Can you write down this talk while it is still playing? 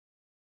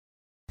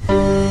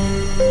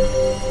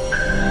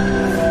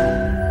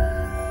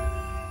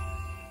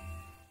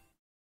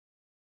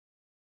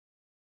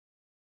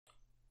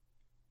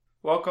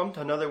Welcome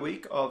to another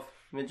week of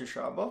Midrash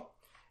Rabbah.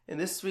 In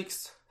this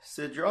week's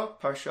Sidra,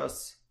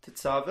 Parshas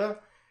Tetzaveh,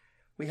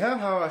 we have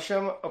how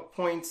Hashem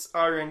appoints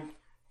Aharon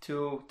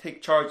to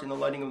take charge in the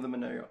lighting of the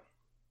menorah.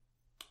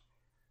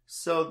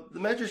 So the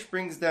Midrash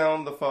brings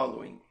down the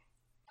following: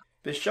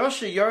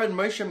 B'shasha yared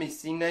Moshe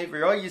misinai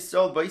v'ra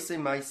Yisrael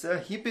b'isei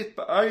ma'aseh hibit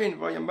ba'Aharon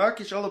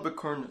v'yamakish ala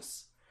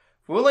b'kornus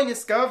v'olei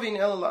niskavin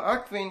ela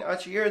la'akvin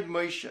at yared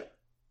Moshe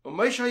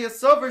u'Moshe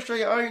yasaver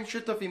sh'Aharon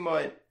shutaf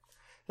imayim.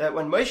 That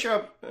when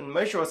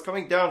Moshe was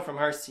coming down from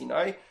Har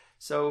Sinai,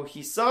 so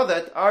he saw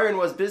that Aharon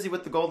was busy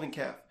with the golden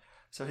calf.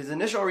 So his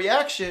initial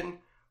reaction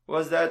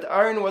was that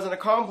Aharon was an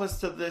accomplice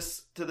to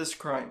this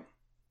crime.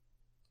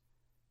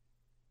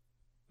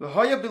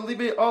 V'haya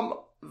b'libay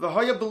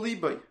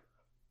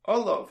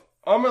olav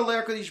Amar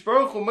le'HaKadosh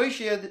Baruch Hu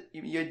Moshe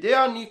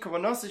yedeani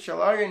kavanasa shel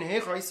Aharon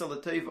hecha isa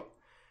l'teva.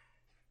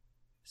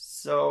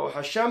 So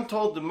Hashem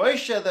told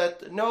Moshe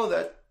that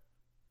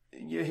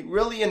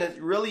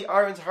really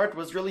Aaron's heart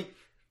was really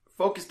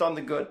focused on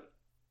the good.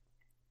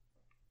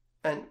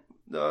 And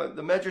the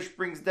Medrash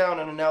brings down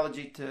an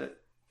analogy to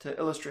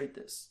illustrate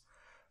this.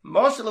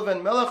 Mashal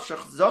ben melech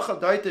shachzacha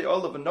daitei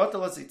olav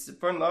v'notel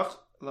zitzipon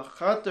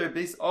lachater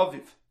beis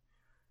aviv.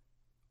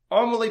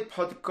 Amalei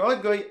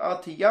padkagoi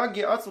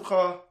atiyagi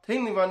atzlucha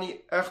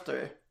teinlivani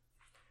echter.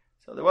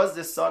 So there was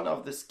this son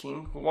of this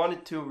king who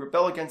wanted to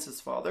rebel against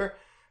his father.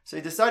 So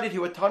he decided he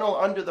would tunnel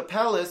under the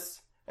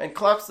palace and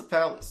collapse the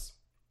palace.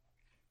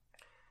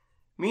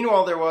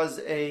 Meanwhile, there was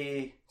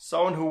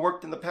someone who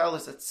worked in the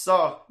palace that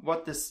saw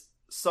what this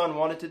son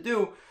wanted to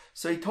do.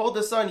 So he told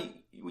the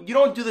son, "You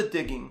don't do the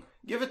digging.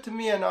 Give it to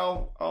me, and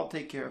I'll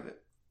take care of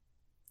it."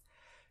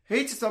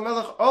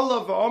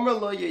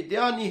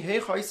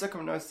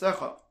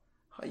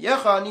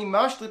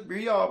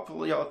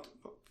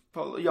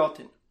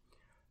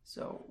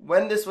 So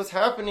when this was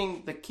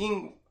happening, the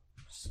king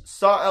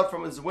saw out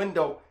from his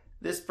window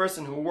this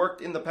person who worked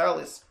in the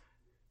palace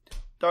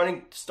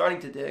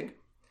starting to dig.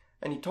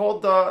 And he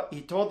told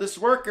this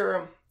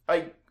worker,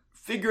 "I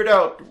figured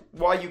out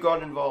why you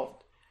got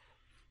involved.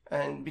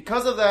 And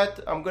because of that,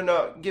 I'm going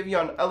to give you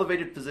an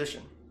elevated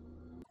position."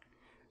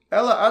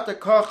 Ela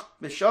atakach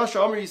b'shash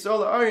Amar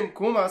Yisrael Aharon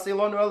kum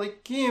aselonu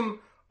alikim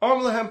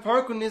Amar lehem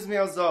parku nizmi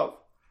azav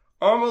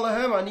Amar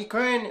lehem ani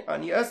kain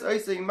ani es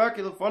eisei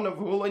makil lefonav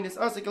v'ulei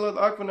nisasek elad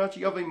akvanach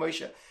yavei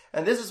Moshe.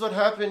 And this is what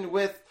happened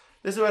with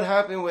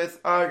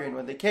Aharon.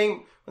 When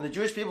the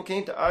Jewish people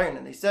came to Aharon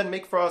and they said,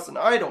 "Make for us an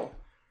idol."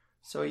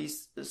 So he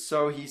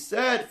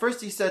said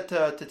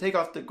to take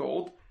off the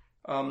gold,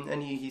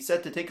 and he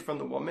said to take it from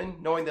the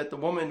woman, knowing that the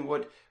woman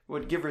would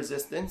give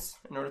resistance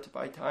in order to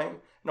buy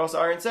time. And also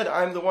Aharon said,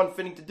 "I'm the one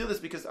fitting to do this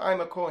because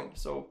I'm a Kohen.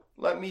 So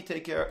let me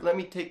take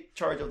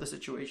charge of the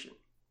situation."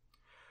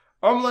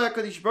 So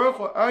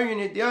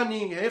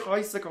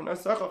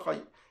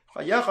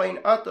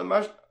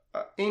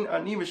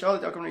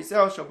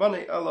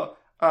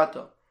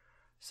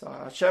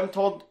Hashem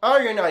told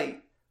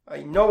Aharon,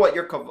 I know what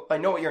your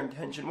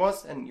intention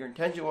was, and your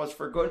intention was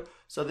for good.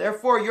 So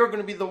therefore, you're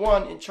going to be the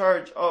one in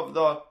charge of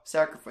the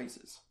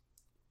sacrifices.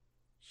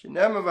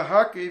 That's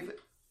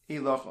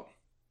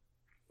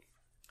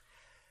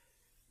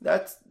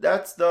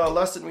the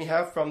lesson we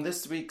have from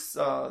this week's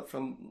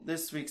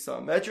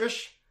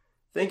Medrash.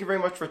 Thank you very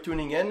much for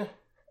tuning in,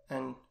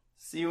 and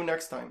see you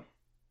next time.